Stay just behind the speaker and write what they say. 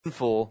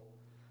sinful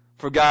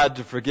for God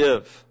to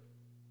forgive.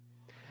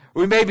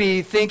 We may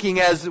be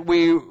thinking as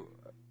we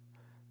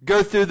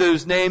go through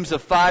those names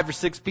of 5 or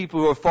 6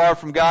 people who are far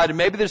from God, and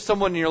maybe there's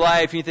someone in your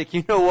life and you think,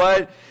 you know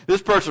what?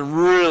 This person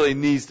really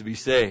needs to be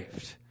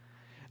saved.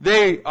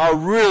 They are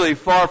really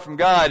far from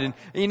God, and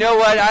you know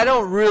what? I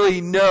don't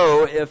really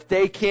know if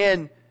they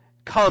can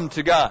come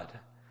to God.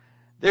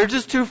 They're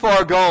just too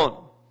far gone.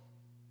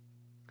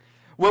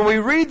 When we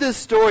read this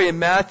story in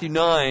Matthew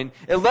 9,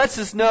 it lets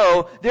us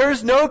know there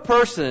is no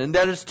person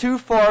that is too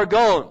far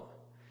gone.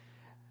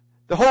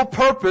 The whole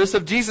purpose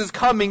of Jesus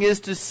coming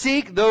is to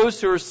seek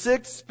those who are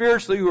sick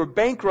spiritually, who are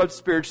bankrupt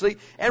spiritually,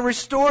 and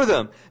restore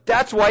them.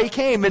 That's why He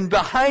came. And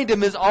behind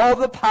Him is all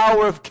the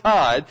power of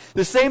God,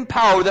 the same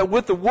power that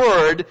with the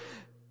Word,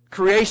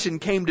 creation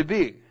came to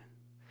be.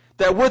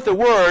 That with the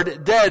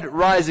Word, dead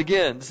rise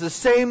again. It's the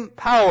same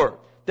power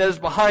that is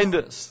behind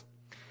us.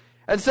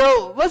 And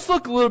so, let's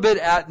look a little bit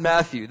at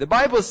Matthew. The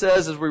Bible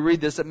says, as we read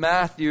this, that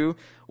Matthew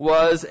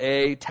was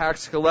a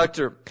tax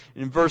collector.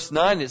 In verse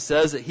 9, it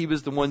says that he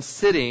was the one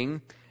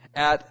sitting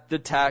at the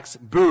tax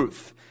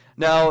booth.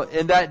 Now,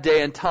 in that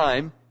day and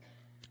time,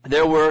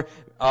 there were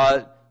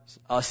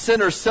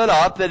sinners set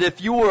up that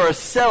if you were a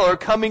seller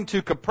coming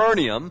to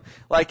Capernaum,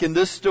 like in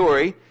this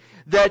story,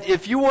 that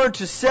if you were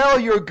to sell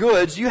your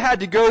goods, you had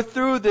to go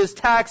through this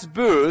tax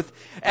booth,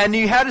 and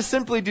you had to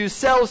simply do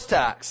sales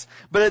tax.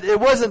 But it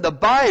wasn't the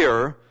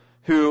buyer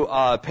who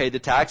paid the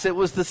tax, it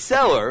was the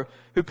seller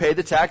who paid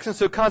the tax, and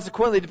so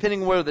consequently,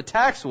 depending on where the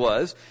tax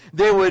was,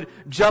 they would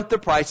jump the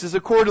prices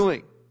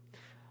accordingly.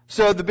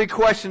 So the big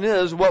question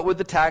is, what would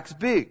the tax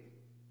be?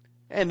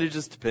 And it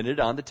just depended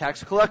on the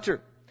tax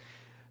collector.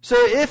 So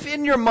if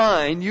in your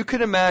mind you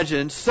could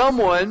imagine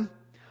someone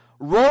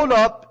rolled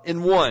up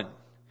in one,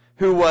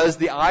 who was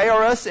the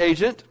IRS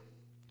agent,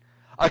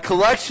 a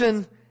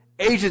collection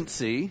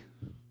agency,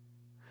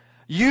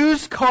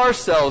 used car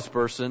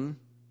salesperson,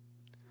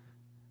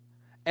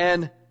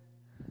 and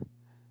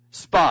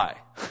spy.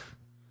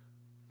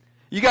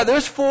 You got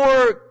those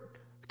 4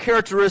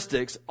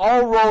 characteristics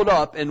all rolled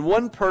up in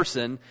one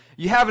person.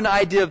 You have an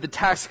idea of the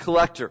tax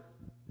collector.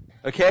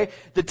 Okay?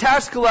 The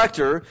tax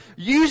collector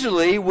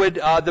usually would,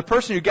 the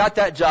person who got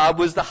that job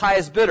was the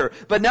highest bidder.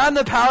 But not in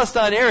the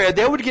Palestine area.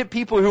 They would get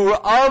people who were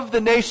of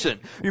the nation.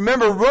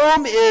 Remember,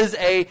 Rome is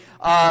they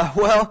are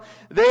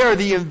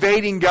the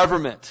invading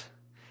government.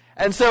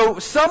 And so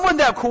someone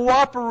that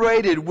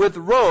cooperated with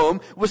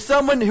Rome was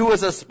someone who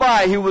was a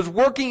spy, who was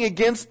working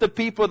against the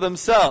people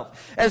themselves.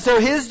 And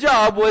so his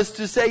job was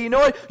to say, you know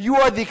what, you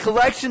are the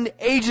collection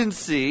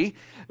agency,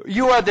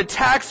 you are the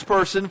tax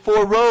person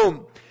for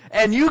Rome.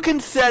 And you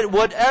can set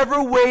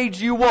whatever wage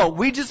you want.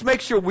 We just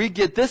make sure we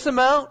get this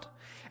amount,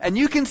 and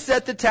you can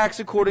set the tax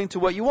according to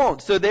what you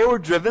want. So they were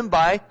driven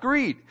by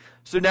greed.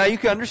 So now you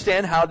can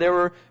understand how they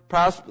were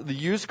the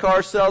used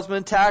car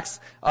salesman, tax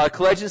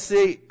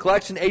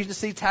collection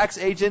agency, tax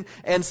agent,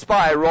 and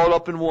spy rolled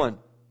up in one.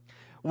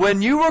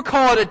 When you were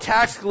called a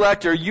tax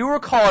collector, you were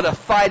called a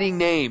fighting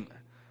name.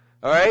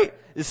 All right?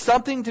 It's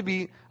something to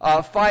be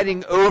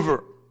fighting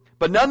over.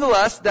 But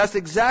nonetheless, that's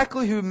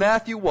exactly who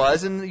Matthew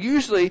was, and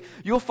usually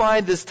you'll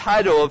find this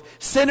title of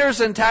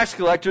sinners and tax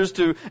collectors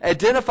to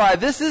identify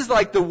this is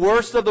like the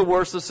worst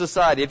of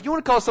society. If you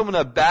want to call someone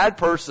a bad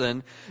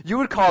person, you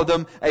would call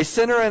them a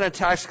sinner and a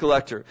tax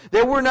collector.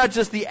 They were not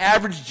just the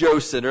average Joe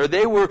sinner,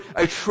 they were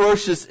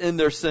atrocious in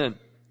their sin.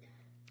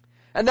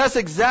 And that's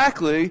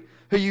exactly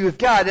who you've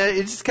got. And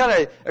it just kind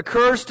of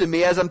occurs to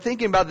me as I'm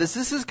thinking about this.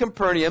 This is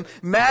Capernaum.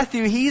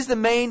 Matthew, he's the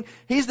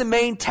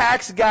main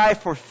tax guy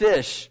for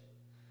fish.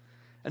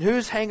 And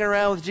who's hanging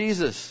around with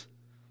Jesus?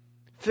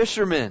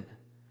 Fishermen.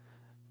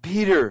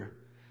 Peter,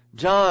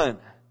 John,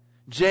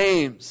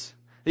 James.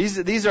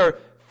 These are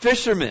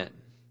fishermen.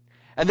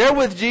 And they're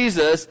with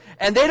Jesus,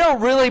 and they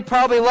don't really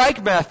probably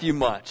like Matthew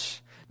much.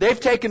 They've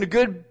taken a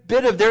good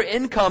bit of their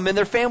income and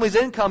their family's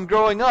income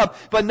growing up.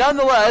 But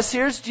nonetheless,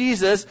 here's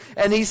Jesus,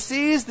 and he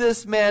sees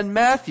this man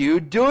Matthew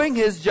doing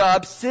his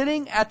job,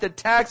 sitting at the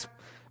tax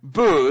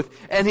booth,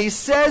 and he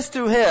says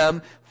to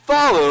him,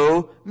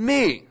 "Follow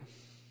me."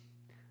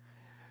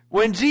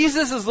 When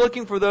Jesus is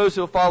looking for those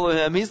who will follow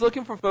him, he's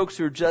looking for folks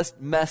who are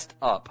just messed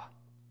up.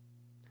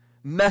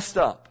 Messed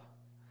up.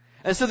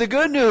 And so the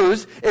good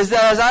news is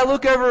that as I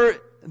look over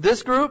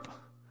this group,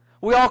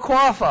 we all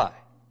qualify.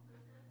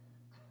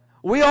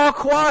 We all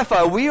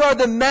qualify. We are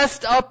the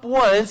messed up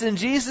ones, and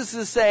Jesus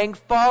is saying,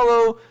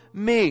 "Follow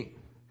me."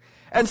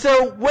 And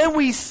so when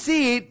we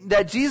see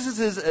that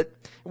Jesus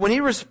when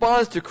he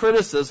responds to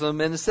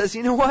criticism and says,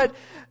 you know what?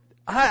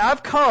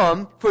 I've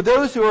come for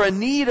those who are in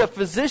need of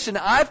physician.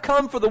 I've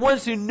come for the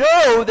ones who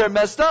know they're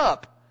messed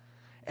up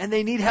and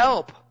they need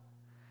help.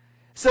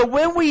 So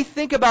when we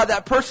think about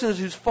that person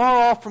who's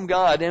far off from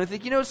God, and we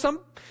think,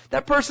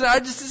 that person,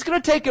 it's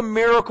going to take a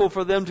miracle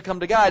for them to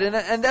come to God.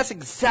 And that's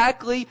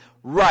exactly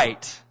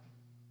right.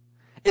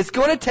 It's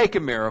going to take a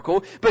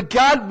miracle, but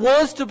God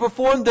wants to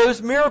perform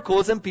those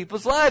miracles in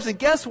people's lives. And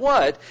guess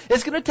what?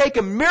 It's going to take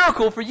a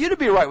miracle for you to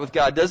be right with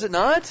God, does it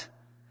not?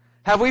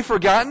 Have we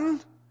forgotten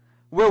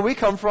where we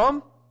come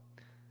from?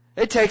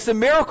 It takes a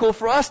miracle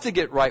for us to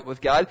get right with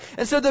God.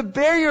 And so the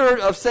barrier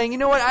of saying, you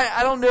know what,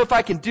 I don't know if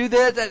I can do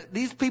that,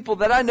 these people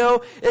that I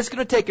know, it's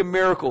going to take a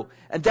miracle.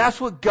 And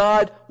that's what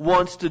God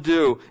wants to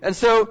do. And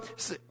so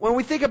when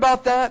we think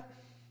about that,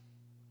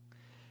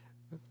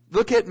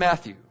 look at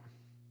Matthew.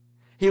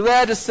 He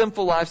led a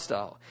sinful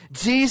lifestyle.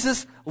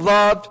 Jesus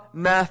loved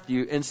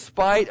Matthew in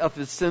spite of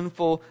his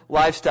sinful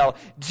lifestyle.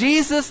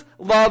 Jesus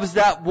loves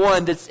that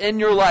one that's in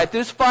your life.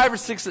 There's 5 or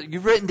 6 that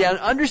you've written down.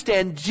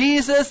 Understand,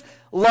 Jesus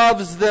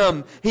loves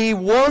them. He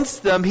wants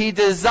them. He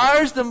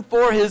desires them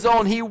for His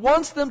own. He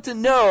wants them to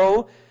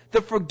know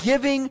the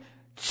forgiving,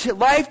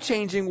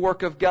 life-changing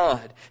work of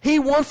God. He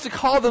wants to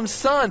call them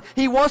son.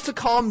 He wants to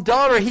call them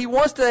daughter. He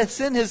wants to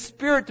send His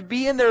Spirit to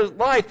be in their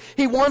life.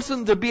 He wants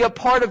them to be a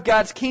part of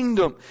God's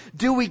kingdom.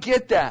 Do we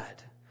get that?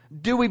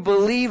 Do we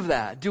believe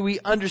that? Do we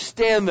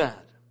understand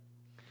that?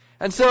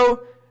 And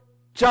so,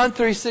 John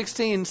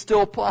 3:16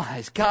 still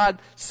applies. God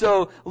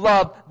so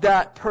loved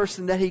that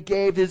person that He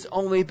gave His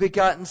only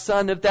begotten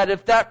Son, if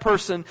that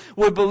person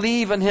would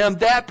believe in Him,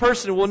 that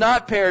person will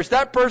not perish.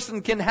 That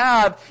person can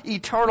have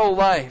eternal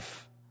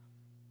life.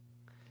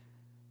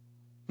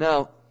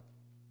 Now,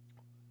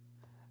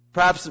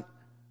 perhaps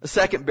a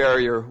second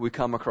barrier we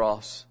come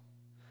across.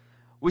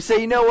 We say,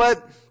 you know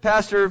what,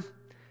 Pastor,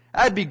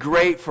 that'd be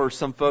great for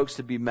some folks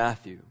to be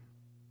Matthew.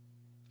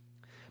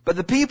 But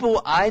the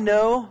people I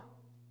know,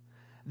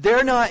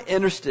 they're not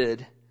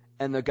interested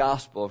in the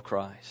gospel of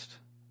Christ.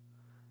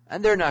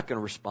 And they're not going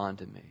to respond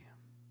to me.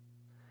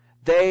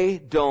 They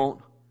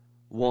don't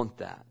want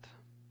that.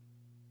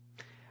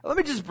 Let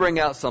me just bring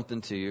out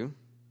something to you.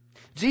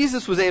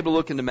 Jesus was able to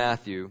look into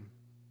Matthew,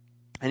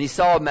 and He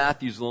saw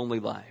Matthew's lonely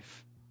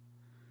life.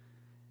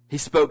 He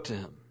spoke to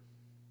him.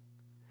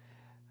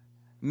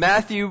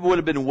 Matthew would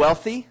have been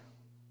wealthy.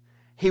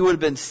 He would have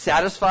been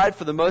satisfied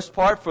for the most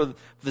part for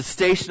the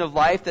station of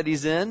life that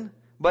he's in,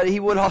 but he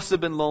would also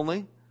have been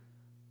lonely.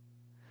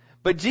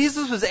 But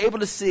Jesus was able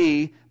to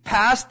see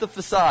past the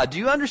facade. Do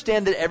you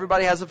understand that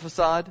everybody has a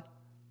facade?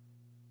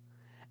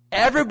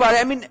 Everybody,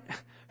 I mean,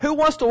 who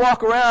wants to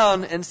walk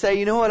around and say,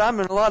 you know what, I'm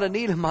in a lot of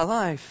need in my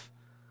life?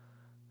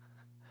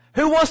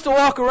 Who wants to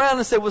walk around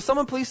and say, will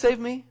someone please save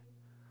me?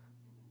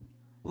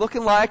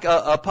 Looking like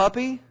a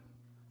puppy,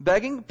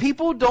 begging?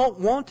 People don't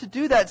want to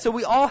do that. So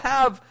we all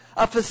have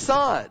a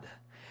facade.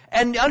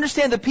 And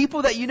understand the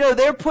people that you know,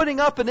 they're putting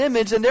up an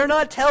image and they're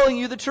not telling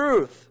you the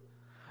truth.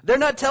 They're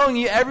not telling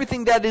you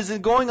everything that is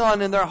going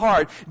on in their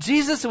heart.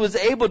 Jesus was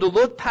able to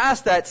look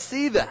past that,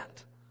 see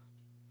that.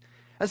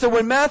 And so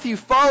when Matthew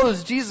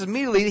follows Jesus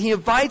immediately, he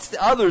invites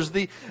the others,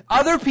 the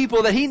other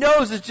people that he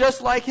knows is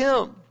just like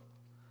him.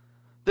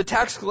 The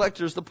tax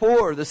collectors, the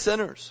poor, the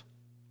sinners.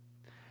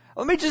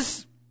 Let me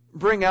just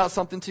bring out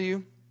something to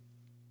you.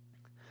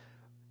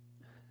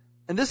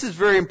 And this is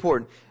very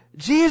important.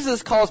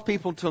 Jesus calls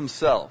people to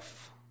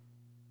Himself.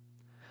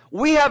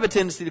 We have a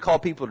tendency to call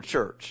people to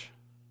church.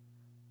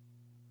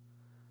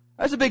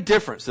 There's a big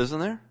difference, isn't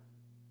there?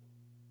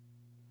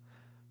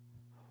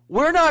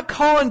 We're not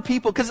calling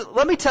people, because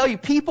let me tell you,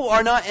 people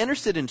are not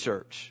interested in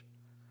church.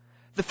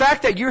 The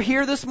fact that you're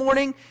here this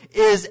morning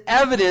is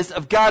evidence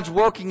of God's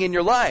working in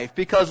your life,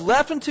 because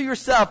left unto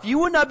yourself, you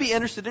would not be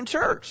interested in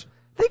church.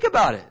 Think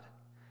about it.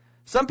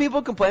 Some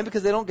people complain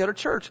because they don't go to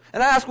church.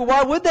 And I ask, well,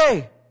 why would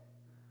they?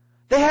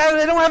 They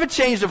don't have a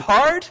change of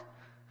heart.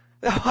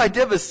 Oh, I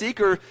did a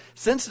seeker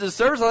sensitive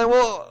service. I'm like,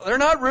 well, they're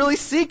not really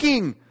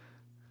seeking.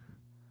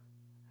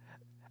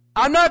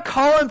 I'm not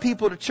calling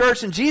people to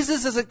church, and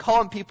Jesus isn't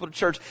calling people to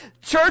church.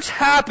 Church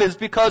happens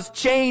because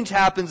change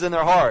happens in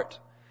their heart.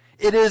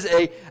 It is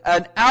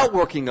an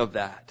outworking of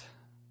that.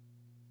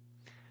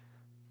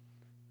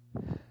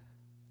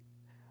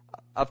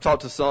 I've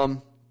talked to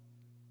some,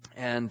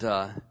 and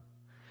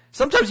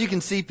sometimes you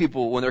can see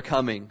people when they're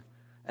coming,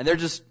 and they're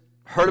just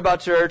heard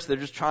about church, they're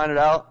just trying it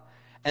out,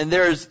 and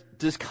there's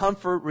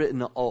discomfort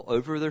written all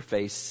over their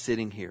face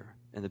sitting here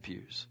in the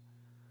pews.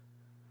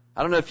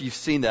 I don't know if you've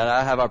seen that.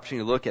 I have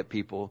opportunity to look at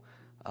people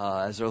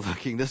as they're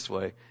looking this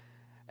way,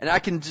 and I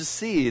can just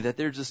see that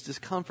there's just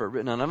discomfort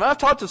written on them. And I've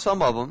talked to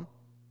some of them,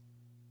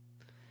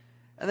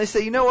 and they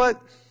say, you know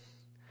what?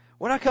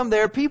 When I come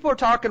there, people are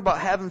talking about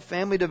having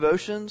family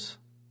devotions.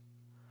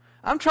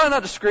 I'm trying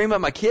not to scream at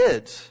my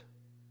kids.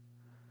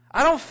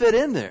 I don't fit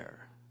in there.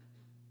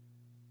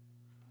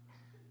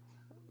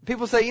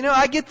 People say, you know,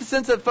 I get the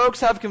sense that folks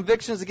have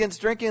convictions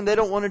against drinking and they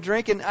don't want to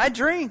drink, and I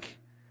drink.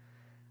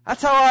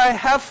 That's how I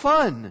have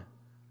fun.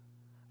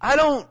 I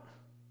don't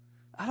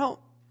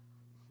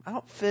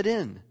fit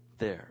in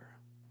there.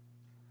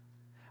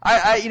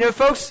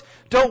 Folks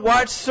don't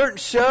watch certain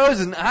shows,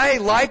 and I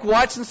like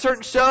watching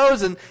certain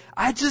shows, and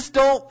I just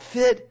don't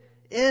fit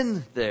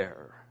in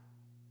there.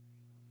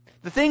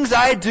 The things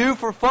I do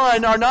for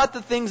fun are not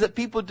the things that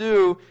people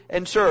do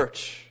in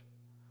church.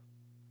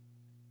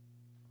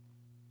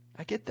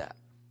 I get that.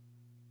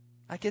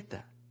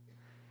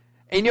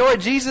 And you know what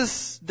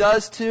Jesus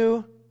does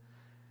too?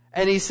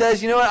 And He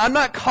says, you know what? I'm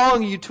not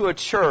calling you to a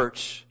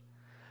church.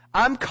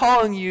 I'm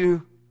calling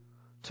you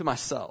to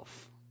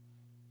myself.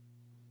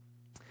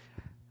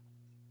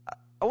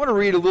 I want to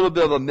read a little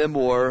bit of a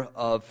memoir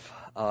of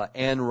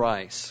Anne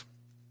Rice.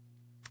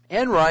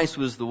 Anne Rice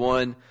was the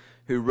one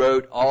who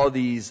wrote all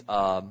these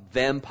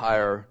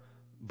vampire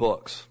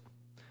books.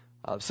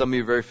 Some of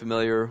you are very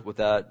familiar with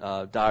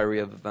that, Diary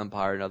of a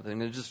Vampire and other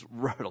things. They just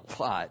wrote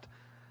a lot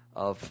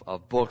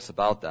of books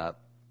about that.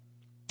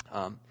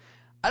 I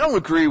don't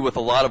agree with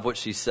a lot of what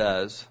she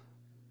says,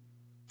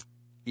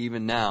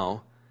 even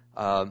now,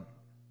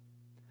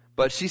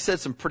 but she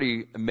said some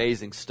pretty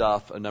amazing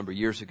stuff a number of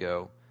years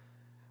ago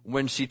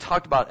when she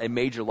talked about a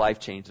major life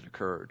change that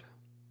occurred.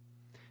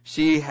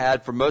 She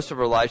had, for most of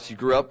her life, she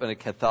grew up in a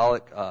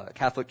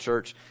Catholic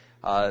church,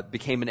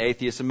 became an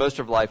atheist, and most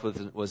of her life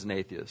was an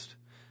atheist.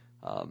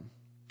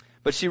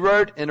 But she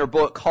wrote in her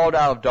book, Called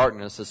Out of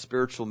Darkness, a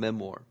spiritual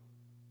memoir.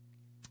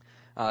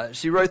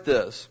 She wrote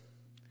this: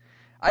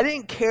 I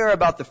didn't care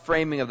about the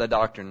framing of the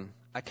doctrine.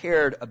 I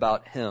cared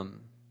about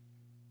Him.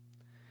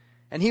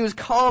 And He was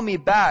calling me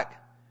back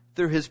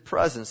through His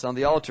presence on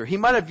the altar. He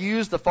might have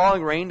used the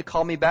falling rain to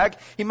call me back.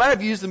 He might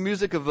have used the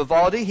music of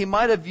Vivaldi. He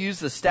might have used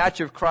the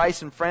statue of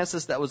Christ and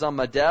Francis that was on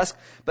my desk.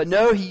 But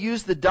no, He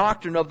used the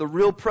doctrine of the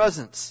real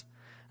presence.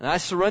 And I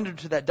surrendered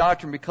to that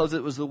doctrine because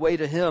it was the way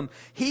to Him.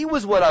 He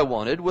was what I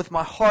wanted with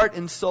my heart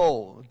and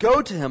soul.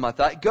 Go to Him, I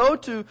thought. Go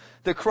to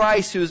the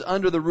Christ who is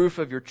under the roof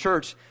of your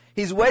church.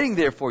 He's waiting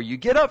there for you.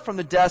 Get up from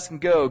the desk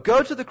and go.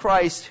 Go to the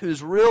Christ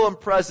who's real and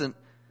present.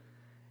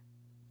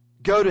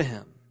 Go to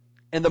Him.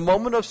 In the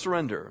moment of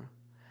surrender,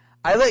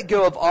 I let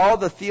go of all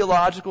the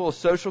theological or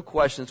social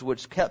questions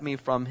which kept me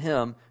from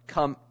Him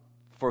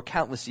for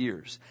countless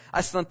years.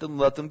 I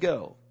let them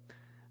go.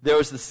 There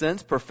was the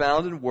sense,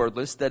 profound and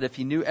wordless, that if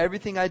He knew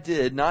everything, I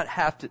did not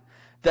have to.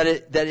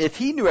 That if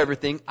He knew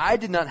everything, I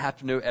did not have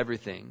to know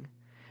everything,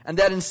 and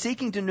that in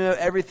seeking to know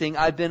everything,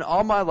 I've been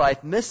all my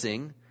life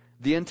missing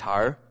the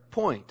entire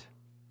point.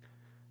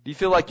 Do you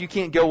feel like you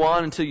can't go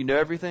on until you know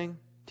everything?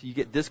 Till you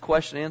get this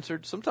question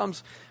answered?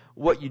 Sometimes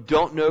what you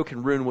don't know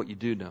can ruin what you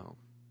do know.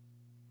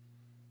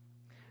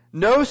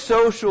 No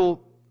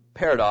social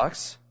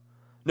paradox,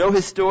 no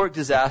historic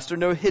disaster,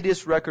 no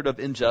hideous record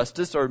of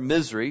injustice or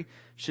misery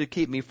should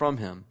keep me from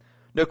Him.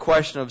 No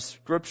question of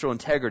scriptural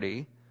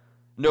integrity,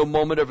 no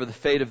moment over the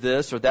fate of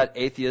this or that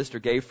atheist or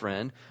gay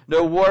friend,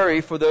 no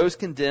worry for those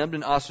condemned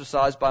and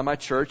ostracized by my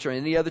church or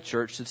any other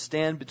church should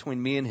stand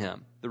between me and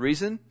Him. The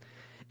reason?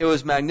 It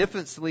was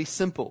magnificently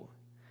simple.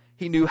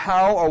 He knew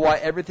how or why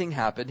everything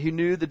happened. He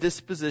knew the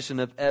disposition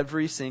of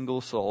every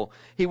single soul.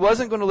 He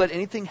wasn't going to let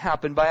anything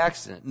happen by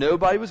accident.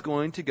 Nobody was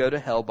going to go to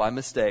hell by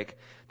mistake.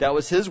 That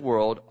was His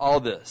world, all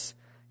this.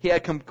 He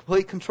had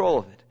complete control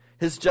of it.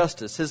 His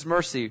justice, His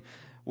mercy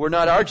were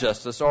not our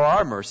justice or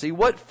our mercy.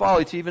 What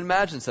folly to even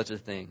imagine such a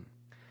thing.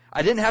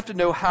 I didn't have to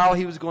know how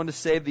He was going to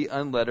save the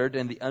unlettered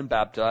and the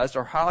unbaptized,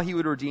 or how He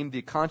would redeem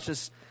the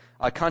conscientious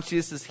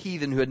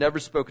heathen who had never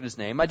spoken His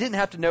name. I didn't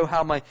have to know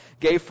how my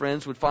gay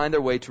friends would find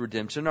their way to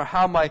redemption, or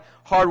how my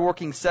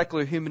hard-working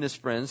secular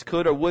humanist friends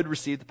could or would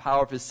receive the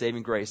power of His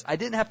saving grace. I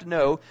didn't have to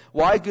know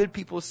why good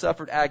people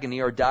suffered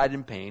agony or died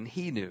in pain.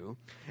 He knew.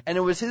 And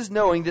it was His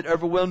knowing that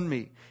overwhelmed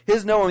me.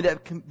 His knowing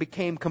that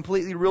became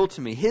completely real to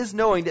me. His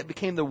knowing that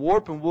became the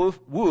warp and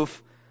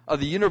woof of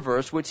the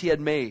universe which He had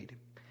made.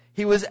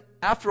 He was,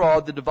 after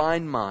all, the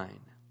divine mind,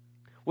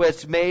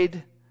 which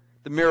made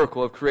the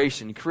miracle of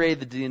creation. He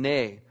created the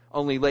DNA,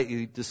 only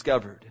lately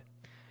discovered.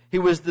 He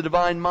was the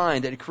divine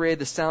mind that created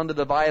the sound of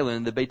the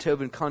violin, the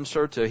Beethoven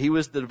concerto. He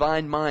was the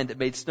divine mind that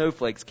made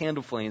snowflakes,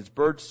 candle flames,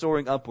 birds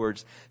soaring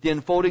upwards, the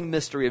unfolding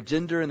mystery of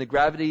gender and the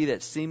gravity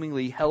that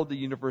seemingly held the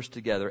universe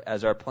together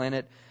as our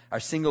planet,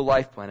 our single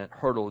life planet,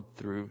 hurtled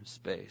through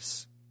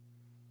space.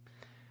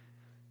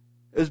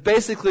 It was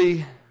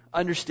basically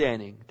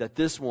understanding that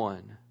this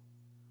one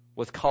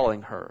was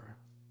calling her.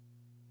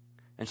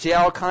 And she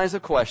had all kinds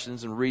of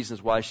questions and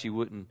reasons why she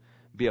wouldn't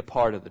be a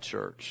part of the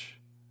church.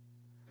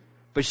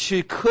 But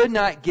she could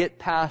not get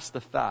past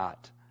the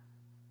fact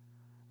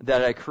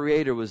that a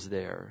Creator was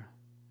there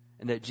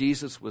and that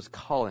Jesus was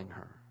calling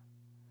her.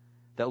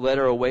 That led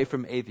her away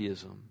from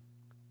atheism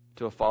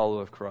to a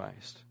follower of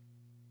Christ.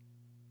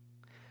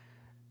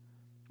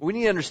 We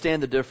need to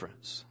understand the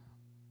difference.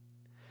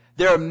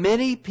 There are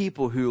many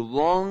people who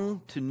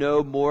long to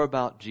know more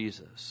about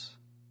Jesus.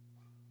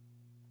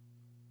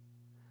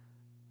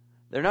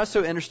 They're not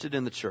so interested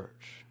in the church.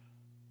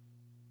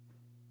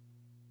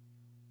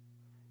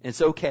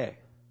 It's okay.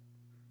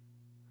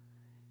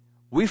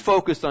 We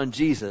focus on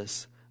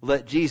Jesus.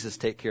 Let Jesus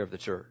take care of the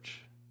church.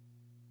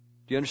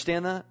 Do you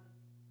understand that?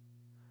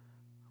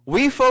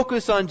 We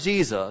focus on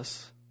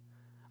Jesus.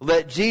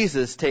 Let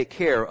Jesus take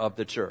care of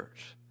the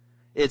church.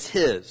 It's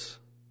His.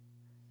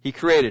 He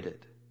created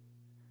it.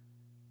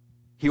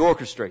 He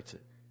orchestrates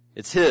it.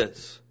 It's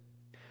His.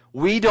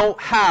 We don't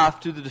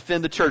have to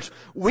defend the church.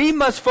 We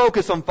must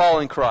focus on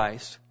following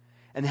Christ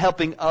and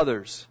helping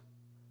others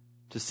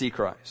to see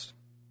Christ.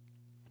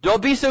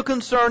 Don't be so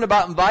concerned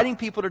about inviting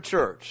people to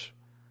church.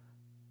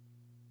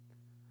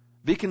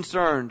 Be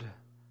concerned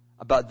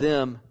about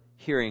them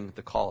hearing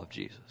the call of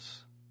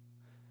Jesus.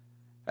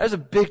 There's a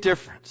big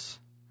difference.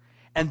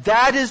 And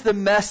that is the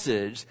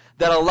message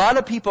that a lot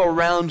of people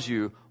around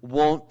you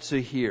want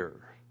to hear.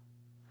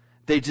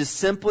 They just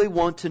simply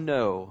want to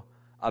know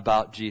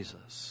about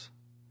Jesus.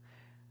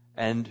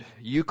 And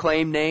you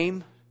claim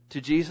name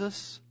to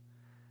Jesus,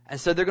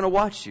 and so they're going to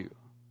watch you.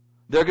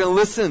 They're going to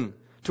listen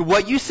to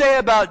what you say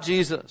about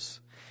Jesus.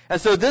 And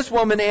so this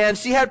woman, Anne,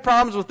 she had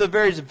problems with the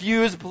various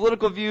views,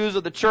 political views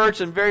of the church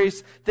and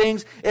various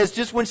things. It's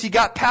just when she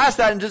got past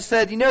that and just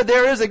said,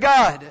 there is a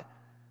God.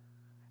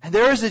 And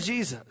there is a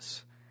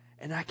Jesus.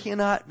 And I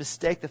cannot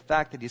mistake the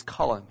fact that He's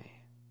calling me.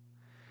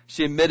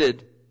 She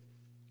admitted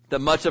that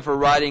much of her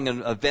writing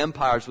of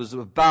vampires was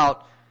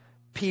about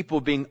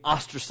people being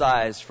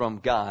ostracized from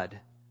God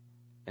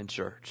and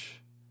church.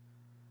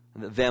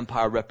 And that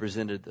vampire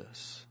represented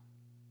this.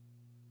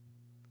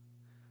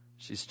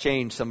 She's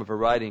changed some of her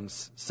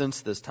writings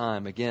since this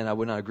time. Again, I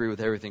would not agree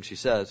with everything she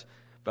says,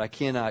 but I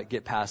cannot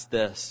get past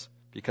this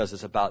because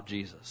it's about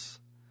Jesus.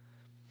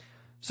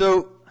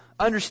 So,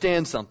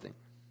 understand something.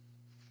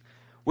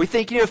 We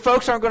think,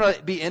 folks aren't going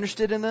to be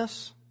interested in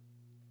this.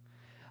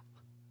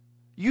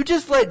 You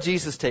just let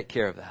Jesus take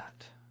care of that.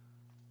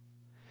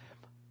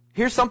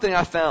 Here's something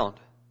I found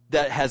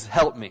that has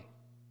helped me.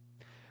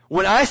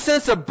 When I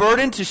sense a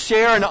burden to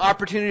share, an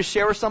opportunity to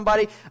share with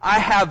somebody, I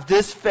have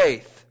this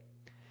faith.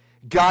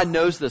 God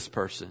knows this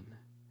person.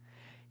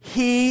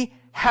 He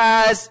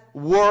has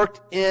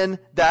worked in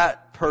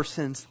that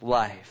person's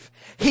life.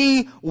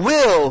 He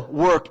will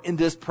work in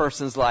this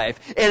person's life.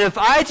 And if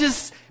I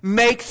just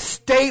make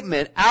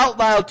statement out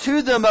loud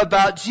to them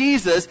about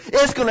Jesus,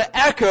 it's going to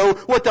echo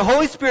what the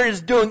Holy Spirit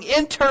is doing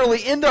internally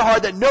in their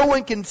heart that no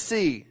one can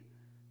see.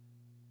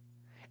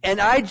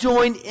 And I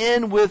join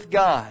in with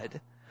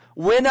God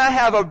when I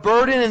have a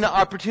burden and an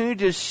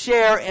opportunity to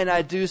share, and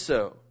I do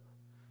so.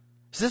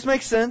 Does this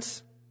make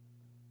sense?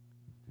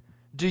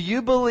 Do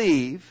you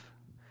believe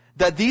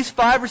that these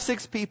 5 or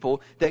 6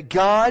 people, that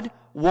God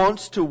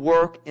wants to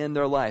work in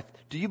their life?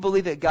 Do you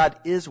believe that God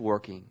is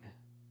working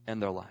in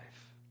their life?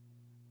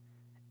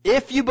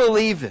 If you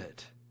believe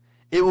it,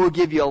 it will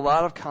give you a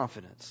lot of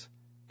confidence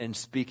in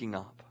speaking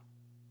up.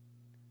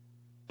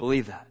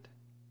 Believe that.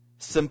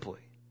 Simply.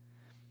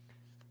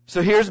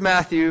 So here's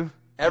Matthew.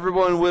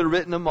 Everyone would have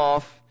written him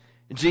off.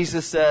 And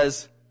Jesus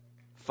says,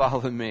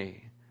 "Follow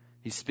me."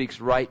 He speaks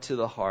right to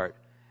the heart.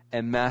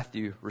 And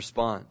Matthew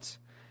responds.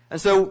 And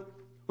so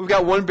we've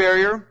got one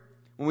barrier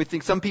when we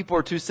think some people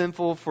are too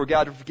sinful for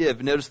God to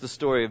forgive. Notice the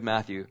story of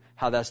Matthew,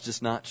 how that's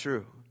just not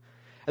true.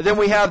 And then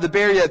we have the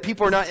barrier that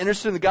people are not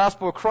interested in the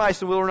gospel of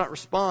Christ and will not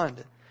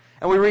respond.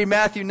 And we read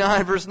Matthew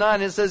 9, verse 9,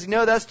 and it says,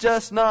 that's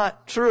just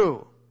not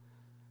true.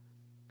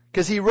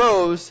 Because he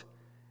rose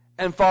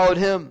and followed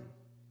him.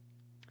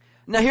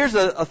 Now here's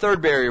a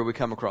third barrier we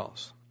come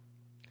across.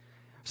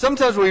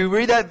 Sometimes we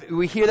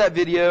hear that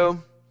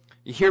video,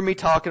 you hear me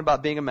talking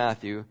about being a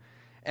Matthew,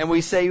 and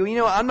we say,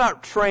 I'm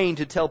not trained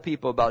to tell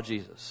people about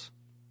Jesus.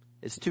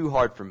 It's too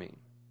hard for me.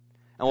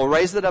 And we'll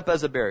raise that up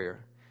as a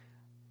barrier.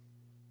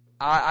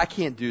 I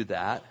can't do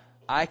that.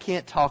 I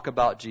can't talk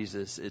about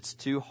Jesus. It's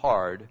too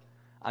hard.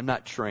 I'm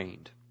not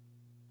trained.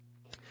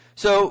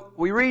 So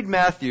we read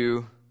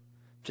Matthew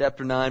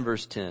chapter 9,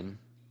 verse 10.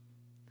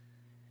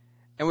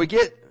 And we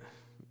get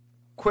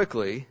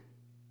quickly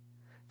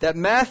that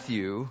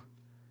Matthew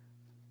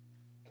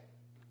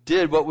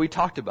did what we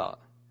talked about.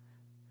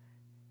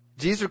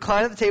 Jesus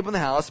reclined at the table in the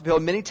house, and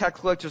behold, many tax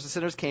collectors and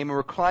sinners came and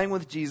reclined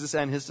with Jesus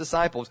and his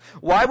disciples.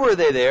 Why were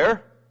they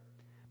there?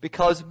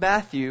 Because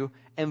Matthew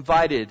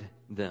invited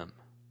them.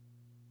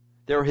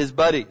 They were his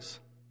buddies.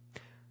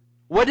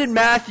 What did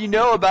Matthew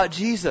know about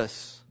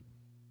Jesus?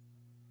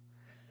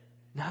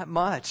 Not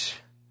much.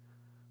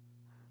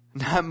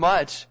 Not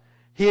much.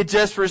 He had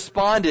just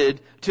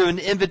responded to an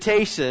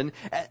invitation,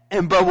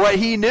 but what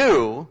he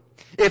knew,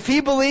 if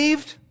he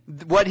believed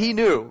what he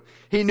knew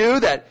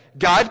that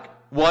God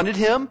wanted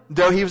him,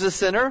 though he was a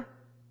sinner.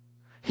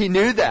 He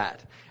knew that.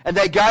 And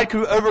that God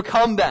could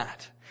overcome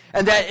that.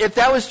 And that if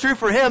that was true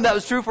for him, that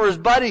was true for his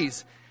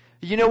buddies.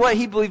 You know what?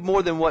 He believed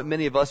more than what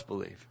many of us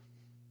believe.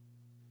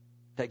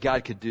 That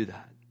God could do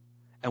that.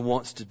 And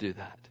wants to do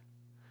that.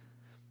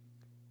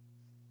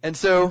 And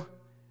so,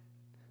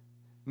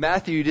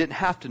 Matthew didn't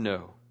have to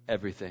know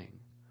everything.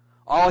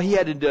 All he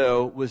had to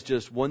know was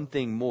just one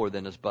thing more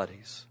than his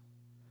buddies.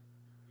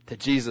 That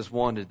Jesus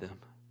wanted them.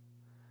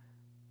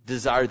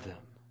 Desired them.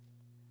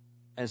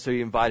 And so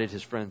he invited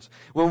his friends.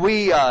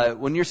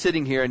 When you're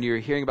sitting here and you're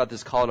hearing about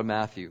this call to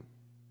Matthew,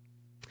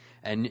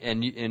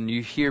 and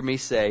you hear me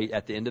say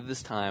at the end of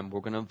this time, we're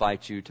going to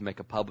invite you to make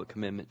a public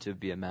commitment to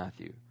be a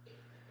Matthew.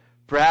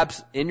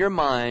 Perhaps in your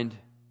mind,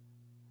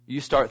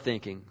 you start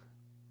thinking,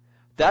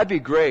 that'd be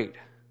great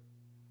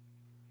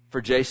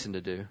for Jason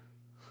to do.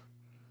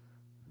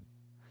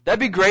 That'd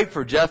be great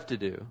for Jeff to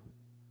do.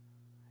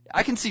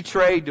 I can see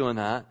Trey doing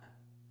that.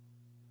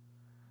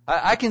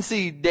 I can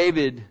see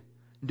David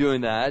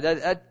doing that.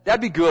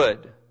 That'd be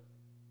good.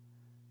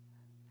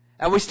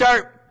 And we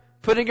start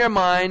putting in our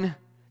mind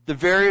the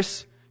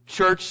various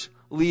church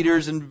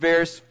leaders and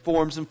various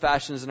forms and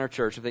fashions in our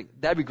church. I think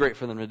that'd be great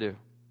for them to do.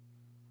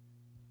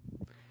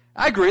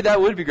 I agree, that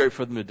would be great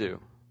for them to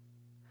do.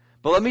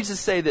 But let me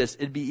just say this,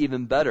 it'd be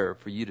even better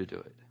for you to do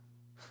it.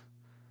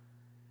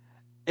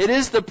 It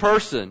is the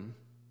person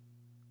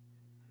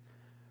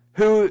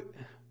who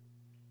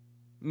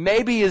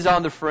maybe is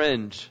on the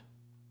fringe,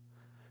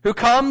 who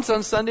comes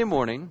on Sunday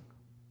morning,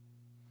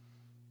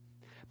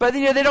 but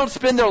they don't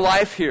spend their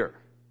life here.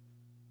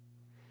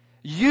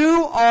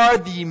 You are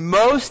the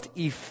most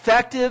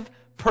effective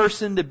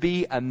person to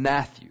be a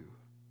Matthew.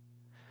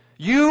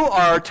 You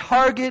are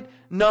target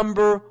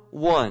number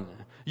 1.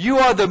 You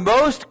are the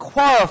most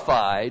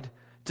qualified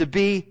to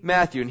be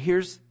Matthew. And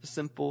here's the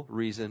simple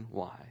reason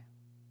why.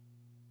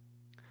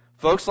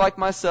 Folks like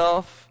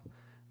myself,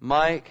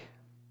 Mike,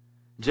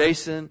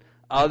 Jason,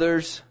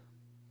 others,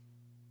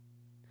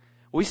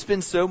 we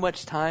spend so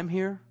much time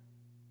here,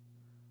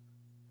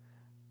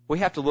 we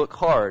have to look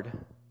hard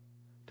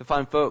to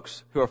find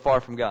folks who are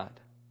far from God.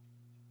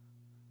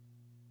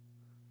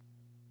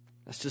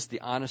 That's just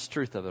the honest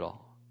truth of it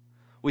all.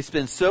 We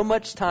spend so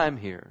much time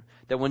here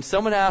that when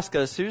someone asks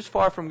us who's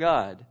far from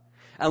God,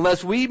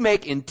 unless we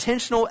make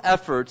intentional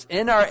efforts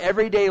in our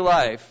everyday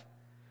life,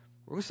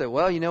 we're going to say,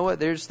 well, you know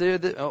what,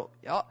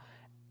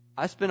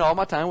 I spend all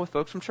my time with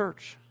folks from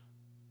church.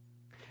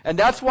 And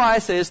that's why I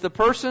say it's the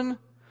person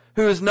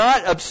who is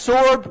not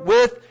absorbed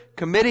with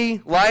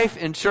committee life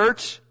in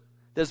church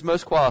that's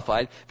most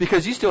qualified,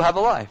 because you still have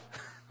a life.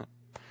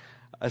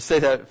 I say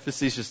that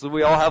facetiously.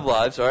 We all have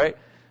lives, all right?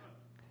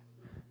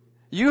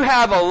 You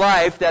have a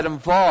life that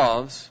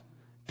involves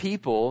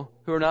people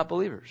who are not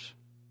believers.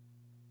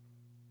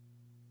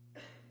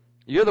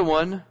 You're the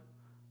one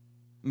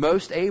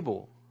most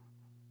able.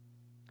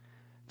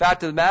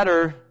 Fact of the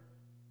matter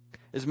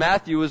is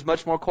Matthew was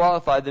much more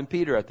qualified than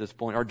Peter at this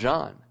point, or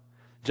John.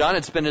 John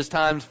had spent his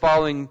time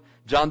following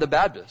John the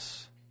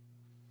Baptist.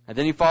 And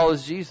then he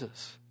follows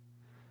Jesus.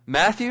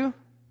 Matthew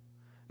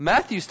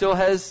still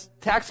has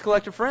tax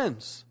collector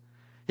friends.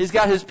 He's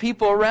got his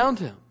people around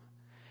him.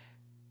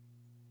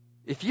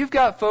 If you've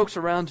got folks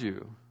around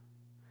you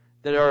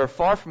that are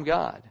far from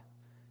God,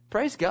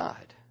 praise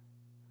God.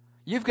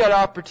 You've got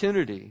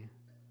opportunity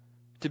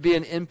to be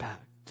an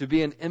impact, to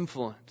be an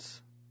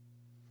influence.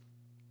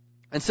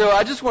 And so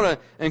I just want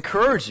to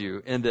encourage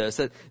you in this,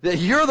 that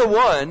you're the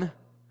one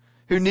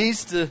who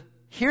needs to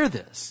hear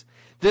this.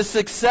 The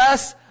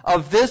success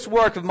of this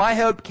work of My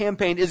Hope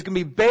campaign is going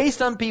to be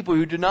based on people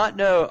who do not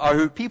know,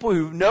 or people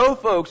who know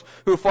folks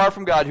who are far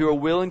from God, who are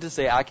willing to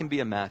say, I can be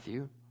a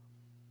Matthew.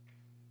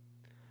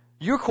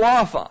 You're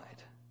qualified.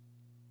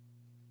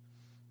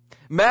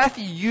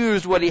 Matthew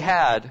used what he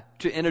had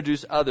to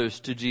introduce others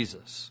to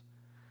Jesus.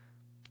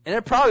 And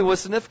it probably was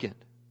significant.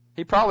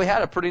 He probably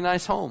had a pretty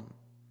nice home.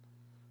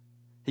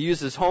 He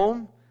used his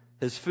home,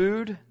 his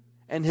food,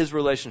 and his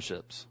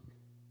relationships.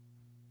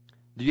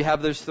 Do you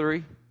have those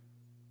 3?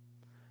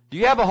 Do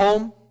you have a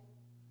home?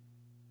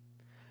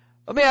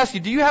 Let me ask you,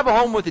 do you have a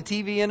home with a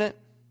TV in it?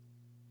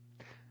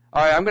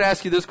 All right, I'm going to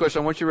ask you this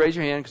question. I want you to raise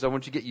your hand because I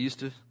want you to get used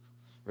to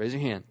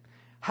raising your hand.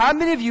 How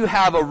many of you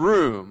have a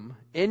room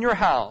in your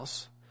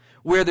house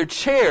where the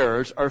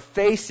chairs are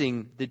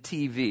facing the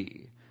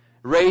TV?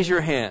 Raise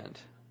your hand.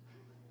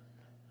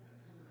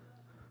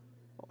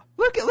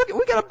 Look,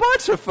 we got a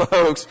bunch of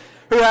folks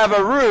who have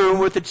a room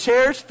with the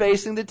chairs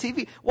facing the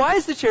TV. Why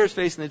is the chairs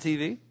facing the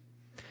TV?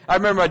 I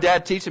remember my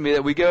dad teaching me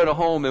that we go to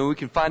home and we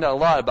can find out a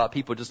lot about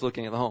people just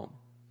looking at the home.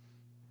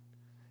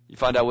 You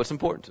find out what's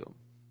important to them.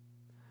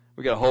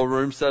 We got a whole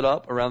room set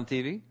up around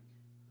the TV.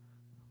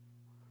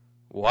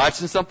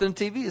 Watching something on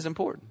TV is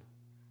important.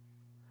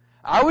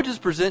 I would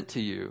just present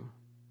to you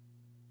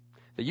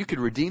that you could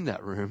redeem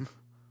that room,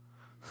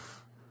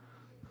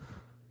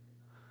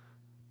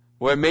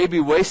 where it may be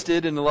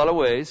wasted in a lot of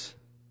ways.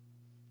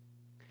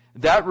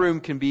 That room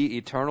can be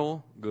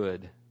eternal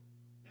good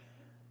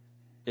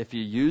if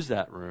you use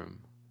that room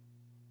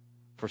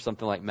for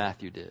something like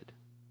Matthew did.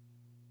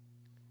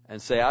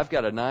 And say, I've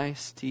got a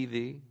nice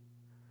TV.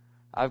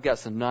 I've got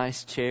some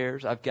nice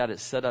chairs. I've got it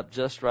set up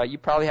just right. You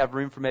probably have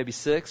room for maybe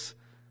 6,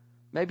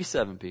 maybe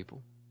 7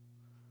 people.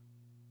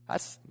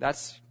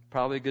 That's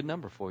probably a good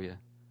number for you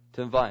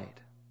to invite.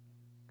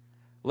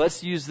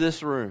 Let's use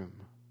this room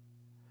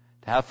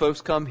to have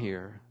folks come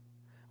here.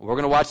 We're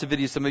going to watch the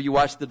video. Some of you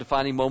watched the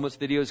Defining Moments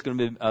video. It's going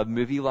to be a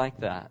movie like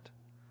that.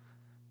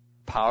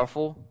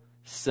 Powerful,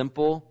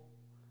 simple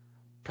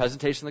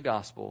presentation of the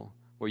gospel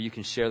where you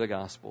can share the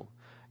gospel.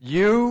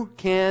 You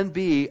can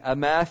be a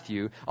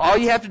Matthew. All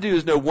you have to do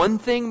is know one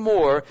thing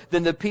more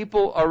than the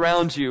people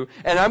around you.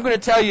 And I'm going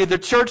to tell you, the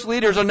church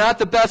leaders are not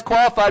the best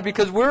qualified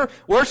because we're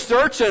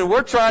searching,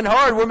 we're trying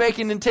hard, we're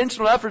making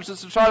intentional efforts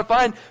to try to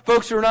find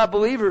folks who are not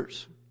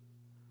believers.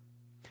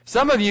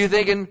 Some of you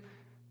thinking,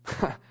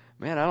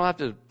 man, I don't have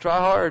to try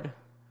hard.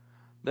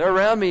 They're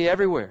around me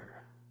everywhere.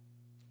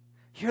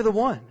 You're the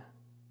one.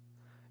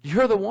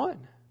 You're the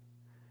one.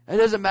 It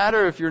doesn't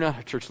matter if you're not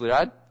a church leader.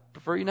 I'd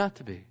prefer you not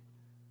to be.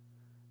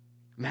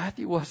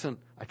 Matthew wasn't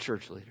a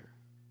church leader.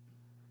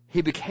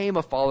 He became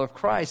a follower of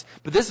Christ.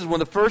 But this is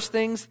one of the first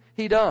things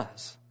he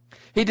does.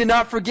 He did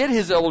not forget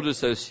his old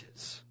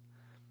associates.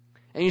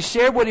 And he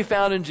shared what he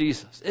found in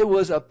Jesus. It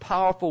was a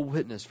powerful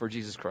witness for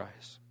Jesus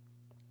Christ.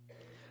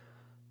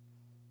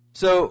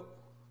 So,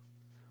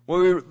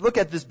 when we look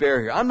at this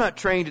barrier, I'm not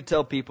trained to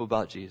tell people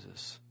about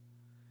Jesus.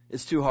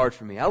 It's too hard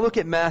for me. I look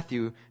at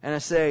Matthew and I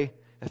say,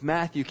 if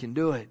Matthew can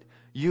do it,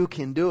 you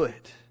can do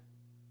it.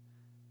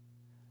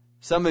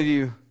 Some of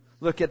you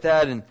look at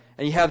that and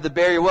you have the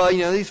barrier, well,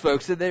 these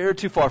folks, they're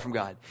too far from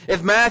God.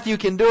 If Matthew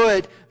can do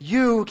it,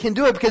 you can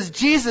do it because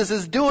Jesus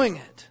is doing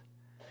it.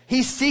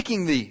 He's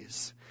seeking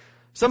these.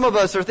 Some of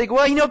us are thinking,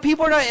 well,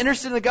 people are not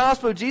interested in the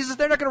gospel of Jesus.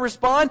 They're not going to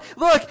respond.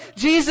 Look,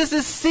 Jesus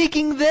is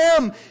seeking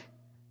them.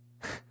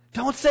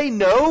 Don't say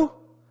no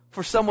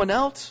for someone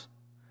else.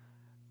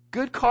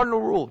 Good cardinal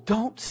rule.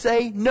 Don't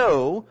say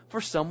no for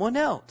someone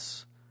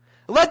else.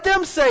 Let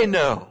them say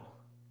no.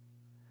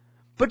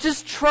 But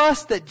just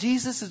trust that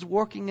Jesus is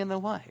working in their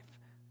life.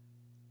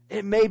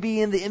 It may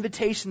be in the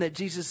invitation that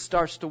Jesus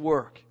starts to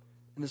work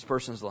in this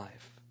person's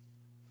life.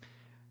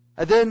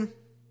 And then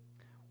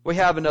we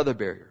have another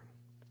barrier.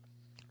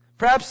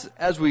 Perhaps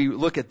as we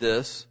look at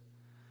this,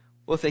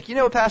 we'll think,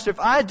 Pastor, if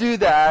I do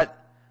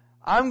that,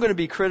 I'm going to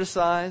be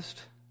criticized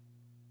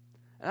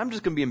and I'm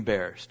just going to be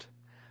embarrassed.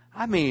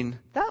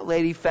 That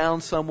lady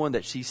found someone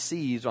that she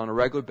sees on a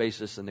regular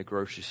basis in the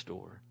grocery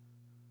store.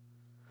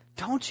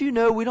 Don't you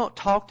know we don't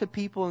talk to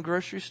people in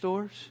grocery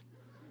stores?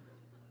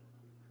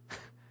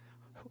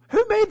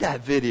 Who made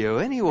that video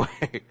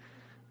anyway?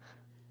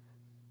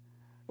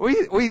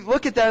 We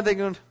look at that and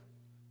think,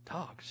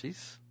 dog,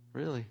 she's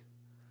really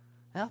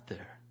out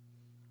there.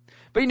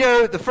 But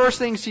the first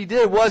thing she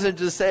did wasn't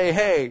just say,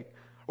 hey,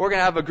 we're going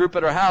to have a group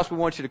at our house, we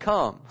want you to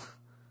come.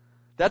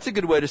 That's a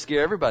good way to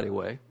scare everybody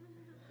away.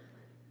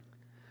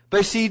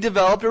 But she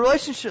developed a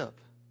relationship.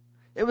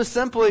 It was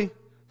simply,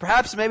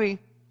 perhaps maybe,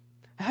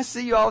 I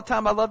see you all the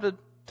time, I'd love to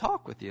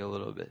talk with you a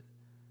little bit.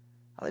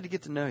 I'd like to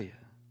get to know you.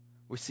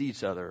 We see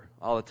each other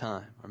all the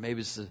time. Or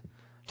maybe it's to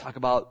talk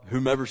about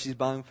whomever she's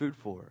buying food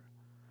for.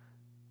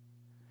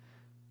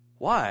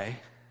 Why?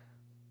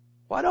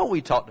 Why don't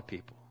we talk to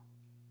people?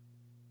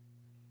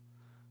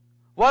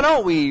 Why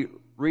don't we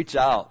reach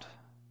out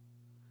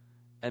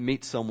and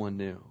meet someone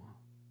new?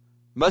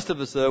 Most of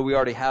us, though, we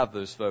already have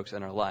those folks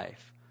in our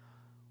life.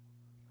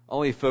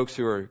 Only folks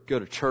who go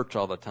to church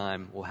all the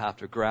time will have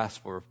to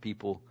grasp for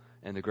people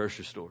in the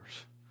grocery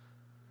stores.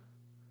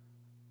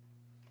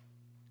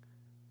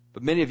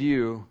 But many of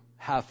you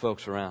have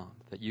folks around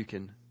that you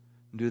can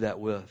do that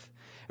with.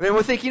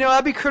 We'll think,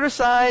 I'd be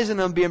criticized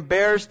and I'd be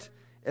embarrassed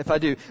if I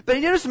do. But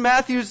you notice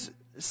Matthew's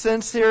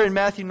sense here in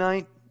Matthew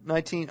 9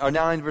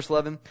 verse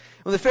 11.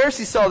 When the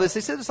Pharisees saw this,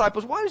 they said to the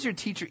disciples, why does your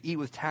teacher eat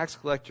with tax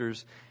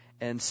collectors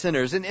and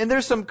sinners? And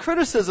there's some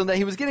criticism that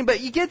he was getting,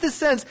 but you get the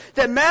sense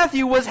that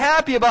Matthew was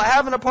happy about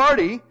having a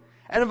party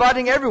and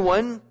inviting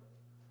everyone,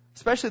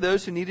 especially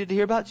those who needed to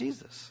hear about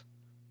Jesus.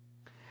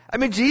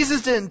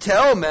 Jesus didn't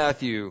tell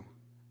Matthew,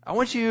 I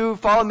want you to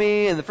follow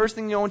me, and the first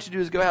thing I want you to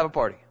do is go have a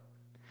party.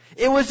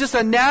 It was just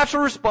a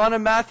natural response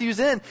of Matthew's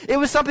in. It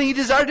was something he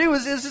desired to do.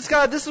 It's just,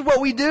 God, this is what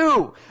we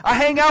do. I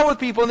hang out with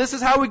people, and this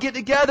is how we get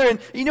together. And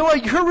you know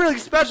what? You're really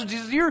special,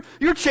 Jesus.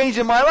 You're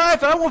changing my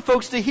life, and I want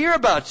folks to hear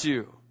about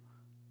you.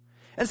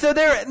 And so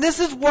this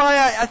is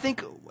why I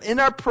think in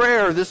our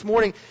prayer this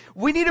morning,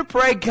 we need to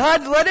pray,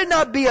 God, let it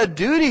not be a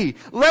duty.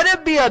 Let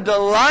it be a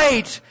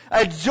delight,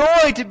 a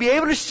joy to be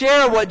able to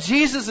share what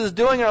Jesus is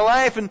doing in our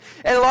life. And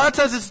a lot of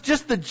times it's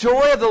just the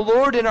joy of the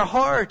Lord in our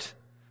heart.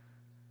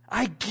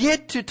 I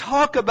get to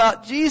talk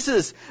about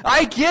Jesus.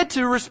 I get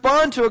to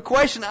respond to a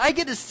question. I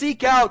get to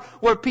seek out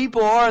where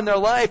people are in their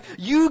life.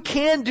 You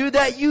can do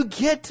that. You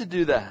get to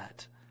do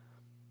that.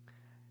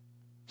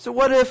 So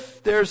what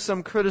if there's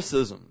some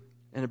criticism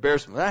and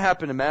embarrassment? That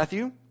happened to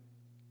Matthew.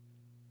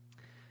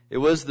 It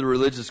was the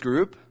religious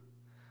group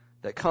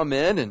that come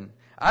in, and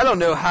I don't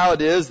know how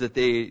it is that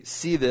they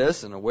see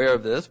this and aware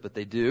of this, but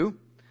they do.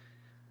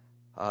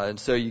 And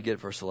so you get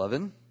verse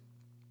 11.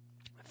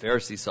 The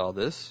Pharisee saw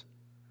this.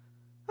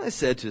 They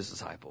said to his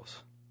disciples,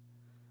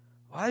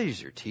 why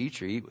does your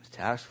teacher eat with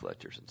tax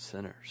collectors and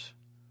sinners?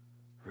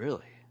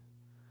 Really?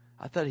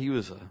 I thought he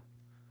was a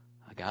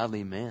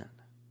godly man.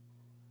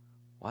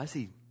 Why is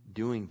he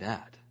doing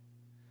that?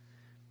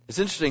 It's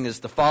interesting, it's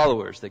the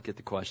followers that get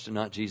the question,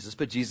 not Jesus,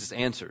 but Jesus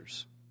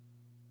answers.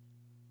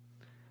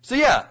 So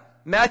yeah,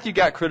 Matthew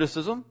got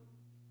criticism.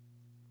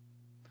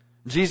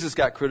 Jesus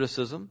got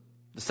criticism.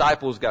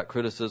 Disciples got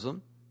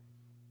criticism.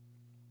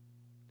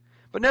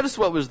 But notice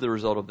what was the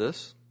result of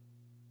this.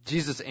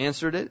 Jesus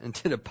answered it and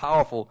did a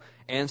powerful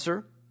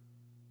answer.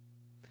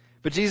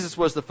 But Jesus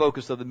was the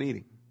focus of the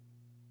meeting.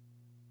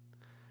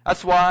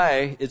 That's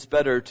why it's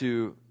better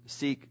to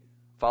seek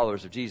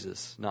followers of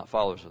Jesus, not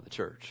followers of the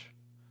church.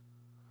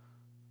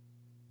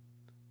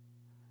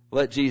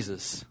 Let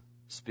Jesus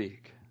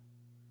speak.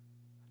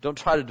 Don't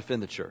try to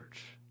defend the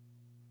church.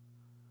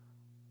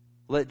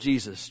 Let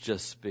Jesus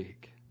just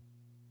speak.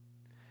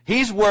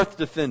 He's worth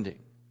defending.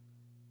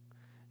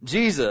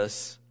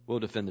 Jesus will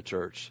defend the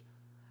church.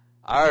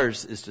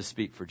 Ours is to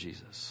speak for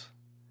Jesus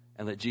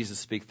and let Jesus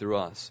speak through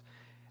us.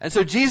 And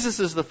so Jesus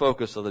is the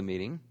focus of the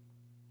meeting.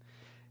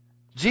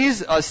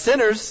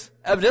 Sinners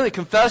evidently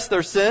confessed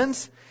their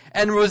sins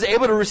and was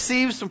able to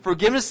receive some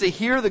forgiveness to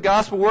hear the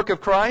gospel work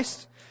of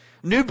Christ.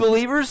 New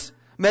believers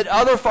met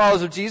other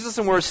followers of Jesus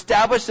and were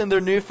established in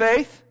their new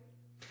faith.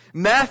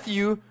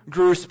 Matthew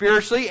grew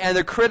spiritually and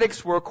the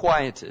critics were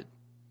quieted.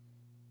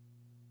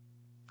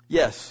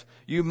 Yes,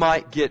 you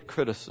might get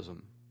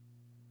criticism,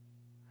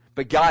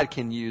 but God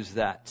can use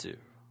that too.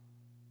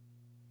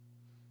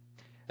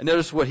 And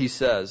notice what he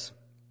says.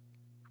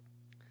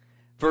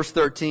 Verse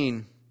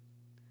 13,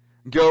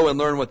 go and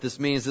learn what this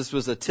means. This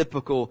was a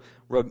typical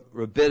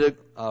rabbinic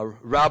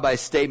rabbi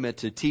statement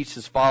to teach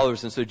his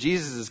followers. And so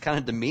Jesus is kind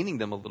of demeaning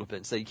them a little bit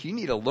and saying, you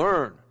need to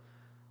learn.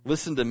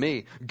 Listen to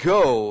me.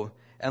 Go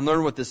and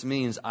learn what this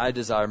means. I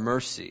desire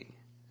mercy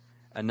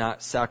and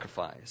not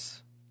sacrifice.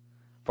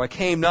 For I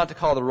came not to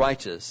call the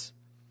righteous,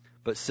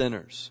 but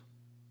sinners.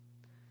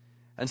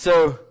 And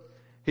so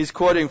he's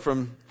quoting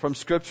from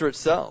Scripture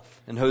itself.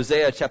 In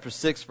Hosea chapter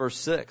 6, verse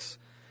 6.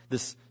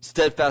 This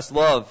steadfast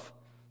love,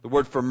 the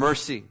word for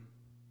mercy.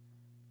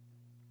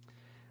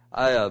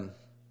 I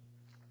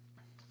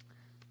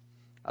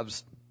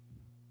was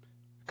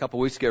a couple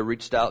weeks ago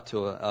reached out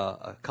to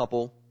a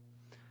couple.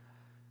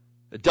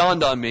 It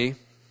dawned on me.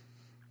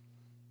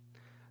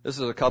 This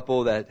is a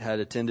couple that had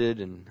attended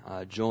and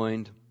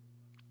joined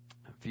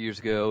a few years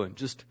ago,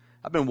 and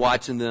I've been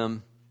watching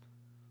them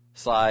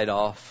slide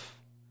off,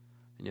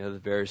 the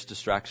various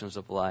distractions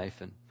of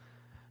life, and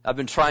I've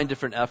been trying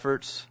different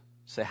efforts.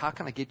 Say, how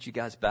can I get you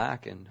guys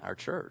back in our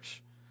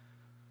church?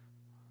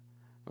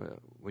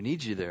 We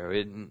need you there.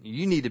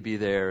 You need to be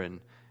there,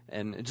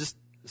 and just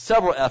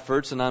several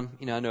efforts. And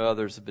I know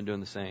others have been doing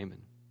the same.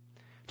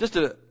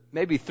 And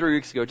maybe 3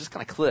 weeks ago, it just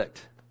kind of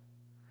clicked.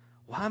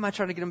 Why am I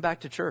trying to get them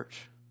back to church?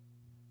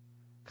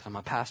 Because I'm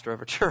a pastor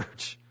of a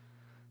church.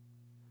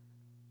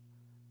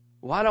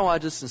 Why don't I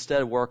just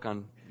instead work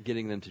on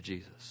getting them to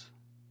Jesus?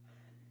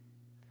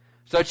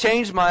 So I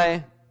changed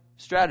my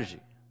strategy.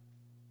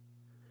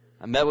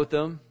 I met with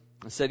them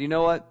and said, you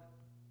know what?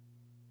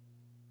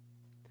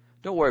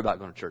 Don't worry about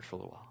going to church for a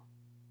little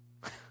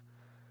while.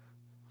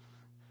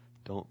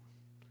 Don't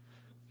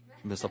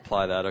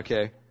misapply that,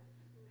 okay?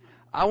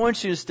 I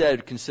want you instead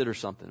to consider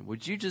something.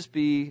 Would you just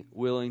be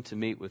willing to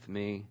meet with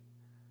me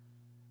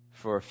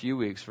for a few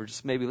weeks, for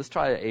just maybe, let's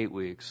try it 8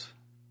 weeks.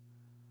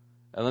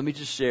 And let me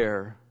just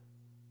share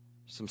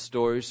some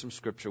stories from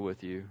Scripture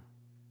with you.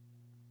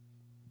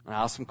 And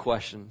I'll ask some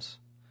questions.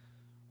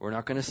 We're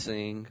not going to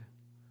sing.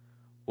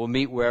 We'll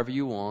meet wherever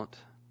you want.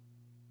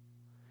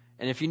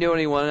 And if you know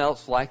anyone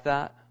else like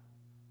that,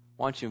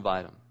 why don't you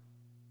invite them?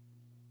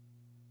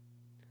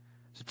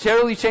 So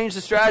totally change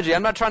the strategy.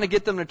 I'm not trying to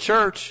get them to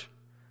church.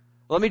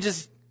 Let me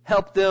just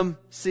help them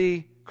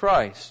see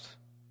Christ.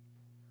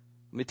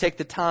 Let me take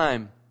the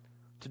time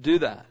to do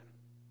that.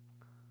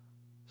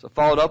 So I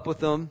followed up with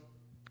them.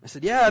 I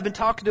said, yeah, I've been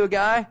talking to a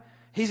guy.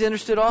 He's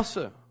interested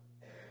also.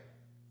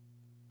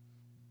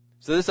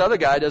 So this other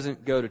guy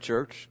doesn't go to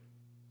church,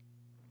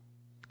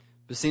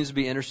 but seems to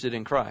be interested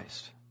in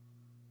Christ.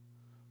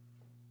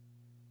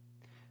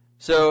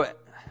 So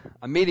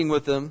I'm meeting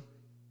with them.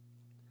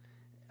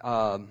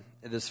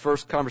 This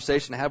first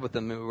conversation I had with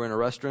them, we were in a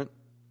restaurant.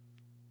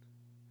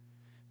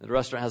 The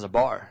restaurant has a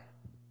bar.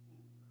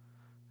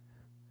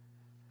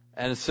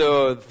 And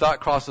so the thought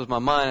crosses my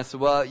mind. I said,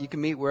 well, you can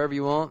meet wherever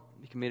you want.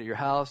 You can meet at your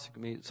house. You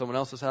can meet at someone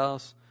else's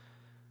house.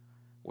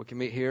 We can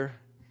meet here.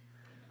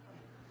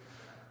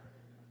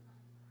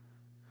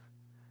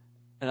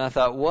 And I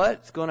thought,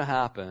 what's going to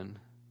happen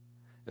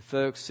if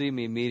folks see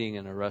me meeting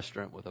in a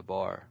restaurant with a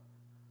bar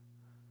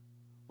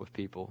with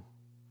people?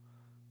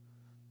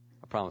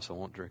 I promise I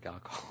won't drink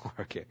alcohol.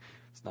 Okay,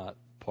 it's not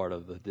part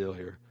of the deal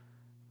here.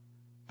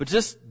 But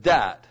just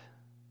that.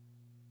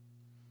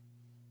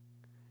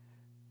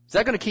 Is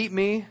that going to keep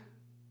me,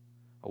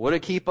 or would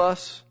it keep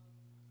us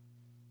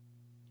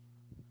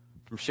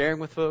from sharing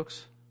with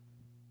folks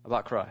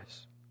about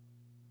Christ?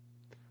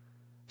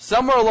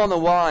 Somewhere along the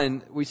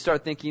line, we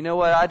start thinking, you know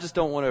what, I just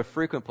don't want to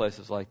frequent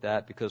places like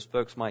that because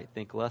folks might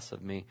think less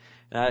of me.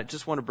 And I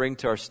just want to bring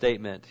to our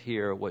statement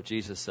here what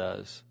Jesus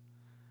says.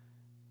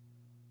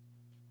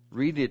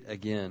 Read it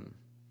again.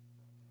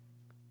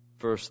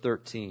 Verse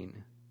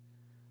 13.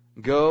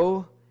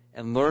 Go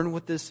and learn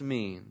what this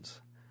means.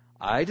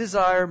 I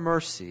desire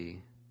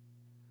mercy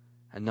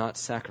and not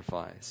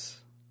sacrifice.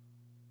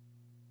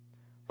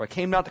 For I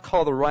came not to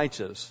call the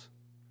righteous,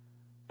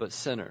 but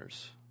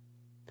sinners.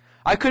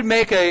 I could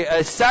make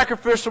a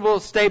sacrificial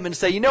statement and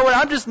say, you know what,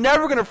 I'm just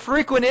never going to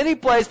frequent any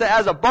place that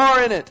has a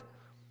bar in it.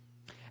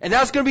 And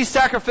that's going to be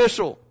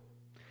sacrificial.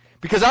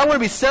 Because I want to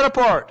be set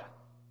apart.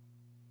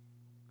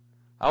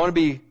 I want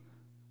to be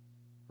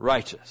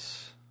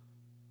righteous.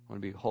 I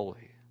want to be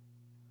holy.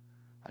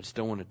 I just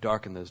don't want to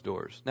darken those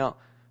doors. Now,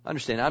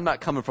 understand, I'm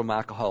not coming from an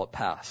alcoholic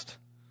past.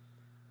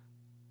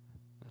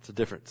 That's a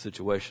different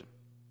situation.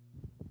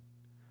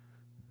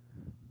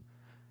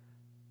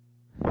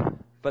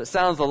 But it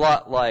sounds a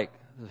lot like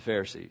the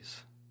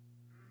Pharisees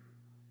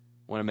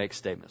when I make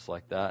statements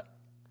like that.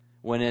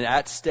 When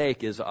at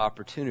stake is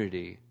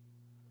opportunity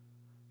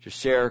to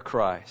share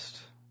Christ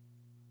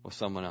with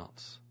someone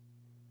else.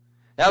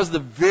 That was the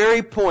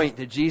very point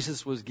that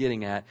Jesus was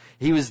getting at.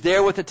 He was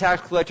there with the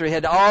tax collector. He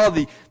had all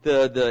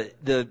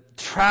the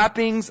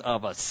trappings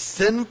of a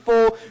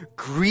sinful,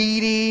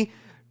 greedy,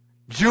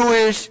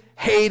 Jewish,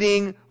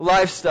 hating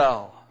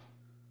lifestyle.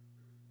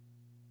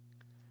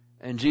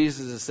 And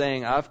Jesus is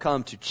saying, I've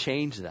come to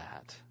change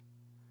that.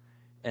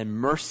 And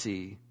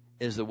mercy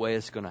is the way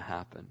it's going to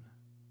happen.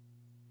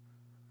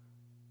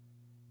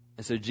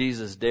 And so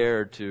Jesus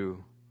dared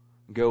to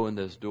go in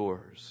those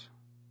doors.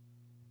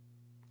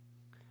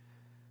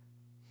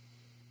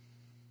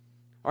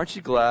 Aren't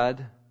you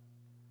glad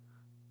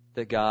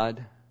that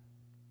God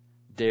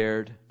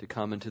dared to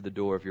come into the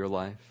door of your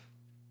life?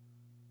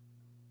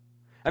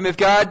 I mean, if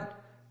God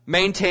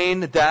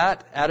maintained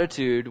that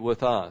attitude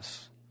with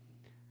us,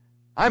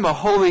 I'm a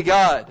holy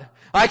God.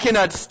 I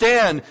cannot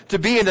stand to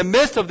be in the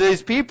midst of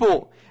these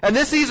people. And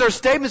these are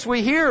statements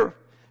we hear.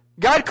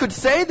 God could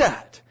say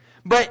that.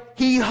 But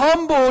He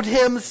humbled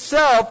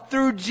Himself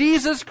through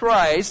Jesus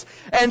Christ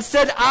and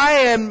said, I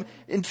am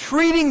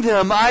entreating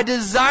them, I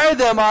desire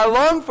them, I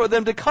long for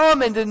them to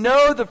come and to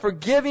know the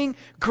forgiving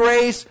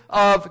grace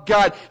of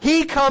God.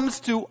 He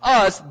comes to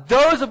us,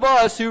 those of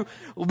us who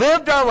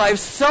lived our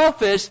lives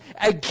selfish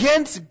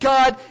against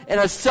God and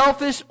a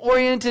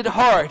selfish-oriented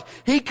heart.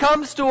 He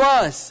comes to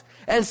us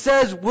and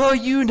says, will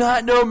you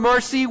not know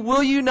mercy?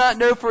 Will you not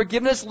know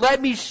forgiveness?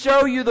 Let me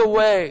show you the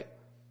way.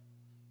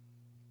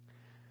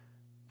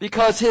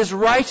 Because His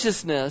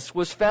righteousness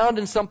was found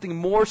in something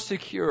more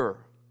secure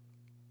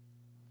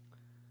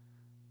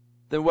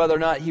than whether or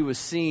not He was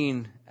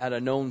seen at a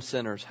known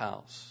sinner's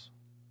house.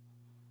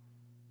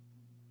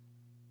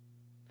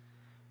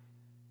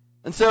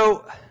 And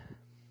so,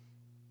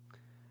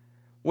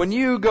 when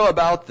you go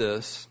about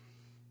this,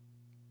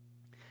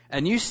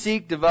 and you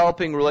seek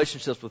developing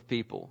relationships with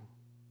people,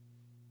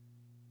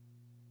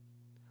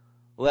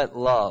 let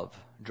love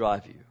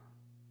drive you.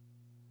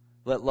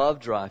 Let love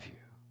drive you.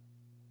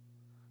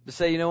 To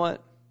say, you know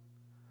what?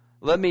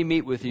 Let me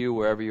meet with you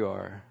wherever you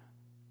are.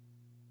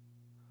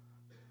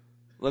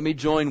 Let me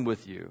join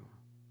with you.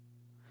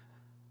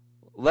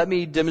 Let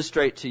me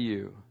demonstrate to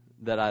you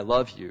that I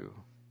love you,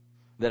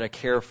 that I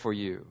care for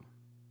you.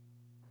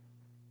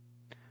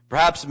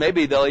 Perhaps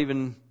maybe they'll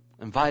even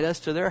invite us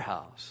to their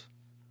house.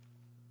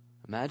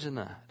 Imagine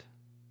that.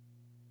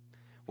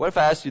 What if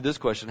I asked you this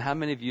question? How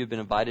many of you have been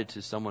invited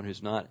to someone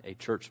who's not a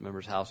church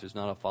member's house, who's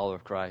not a follower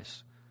of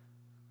Christ?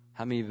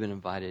 How many of you have been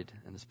invited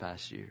in this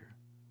past year?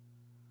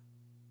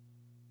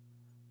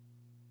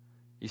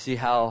 You see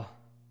how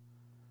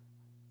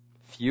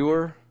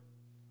fewer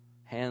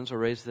hands are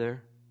raised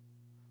there?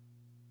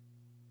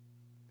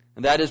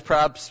 And that is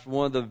perhaps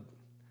one of the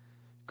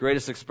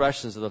greatest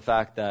expressions of the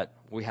fact that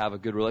we have a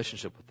good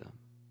relationship with them.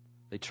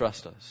 They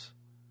trust us.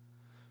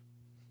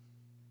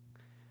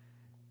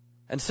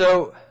 And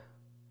so,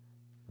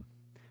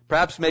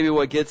 perhaps maybe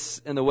what gets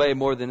in the way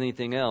more than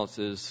anything else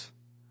is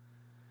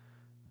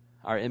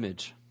our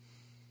image.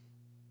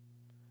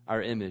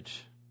 Our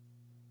image.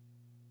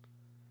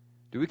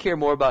 Do we care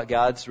more about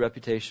God's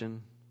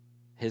reputation,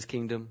 His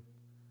kingdom,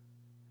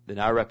 than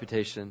our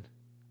reputation,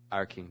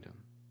 our kingdom?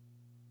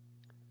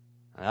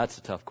 Now, that's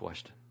a tough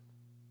question.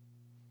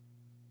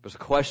 But it's a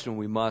question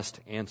we must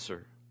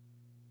answer.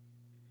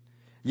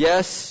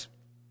 Yes,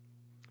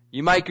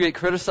 you might get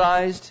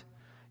criticized.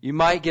 You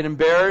might get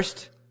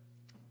embarrassed.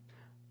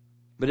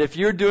 But if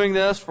you're doing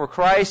this for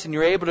Christ and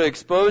you're able to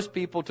expose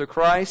people to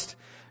Christ,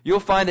 you'll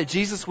find that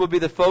Jesus will be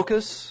the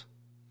focus.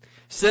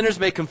 Sinners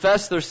may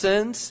confess their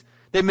sins.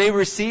 They may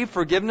receive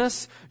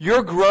forgiveness.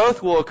 Your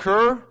growth will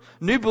occur.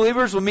 New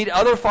believers will meet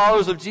other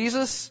followers of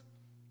Jesus.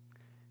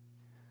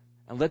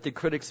 And let the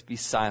critics be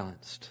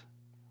silenced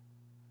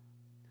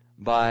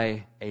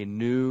by a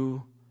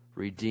new,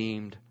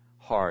 redeemed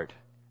heart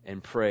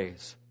and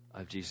praise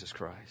of Jesus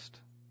Christ.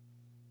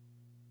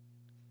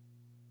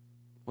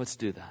 Let's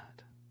do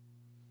that.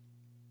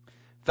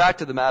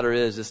 Fact of the matter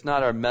is, it's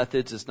not our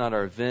methods, it's not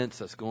our events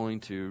that's going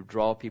to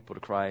draw people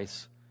to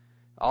Christ.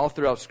 All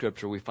throughout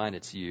Scripture, we find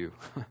it's you.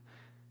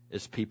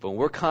 It's people. And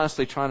we're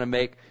constantly trying to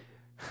make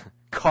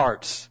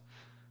carts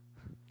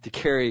to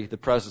carry the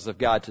presence of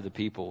God to the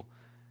people.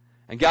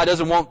 And God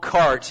doesn't want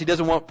carts. He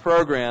doesn't want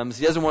programs.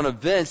 He doesn't want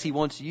events. He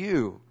wants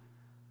you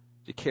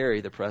to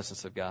carry the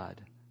presence of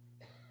God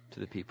to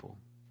the people.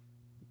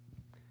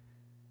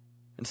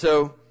 And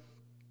so,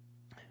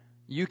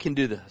 you can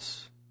do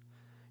this.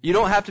 You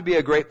don't have to be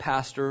a great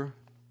pastor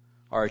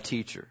or a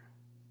teacher.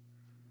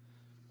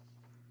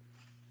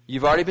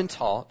 You've already been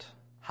taught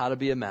how to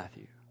be a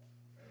Matthew.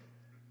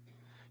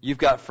 You've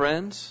got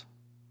friends.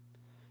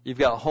 You've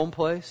got a home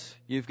place.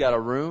 You've got a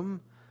room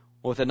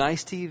with a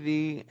nice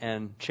TV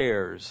and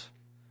chairs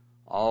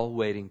all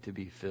waiting to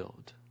be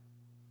filled.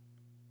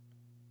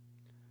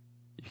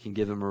 You can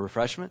give them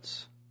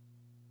refreshments.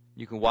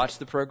 You can watch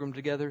the program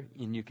together,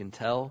 and you can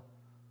tell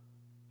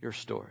your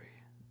story.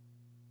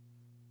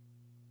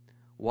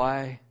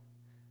 Why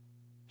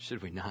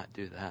should we not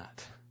do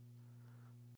that?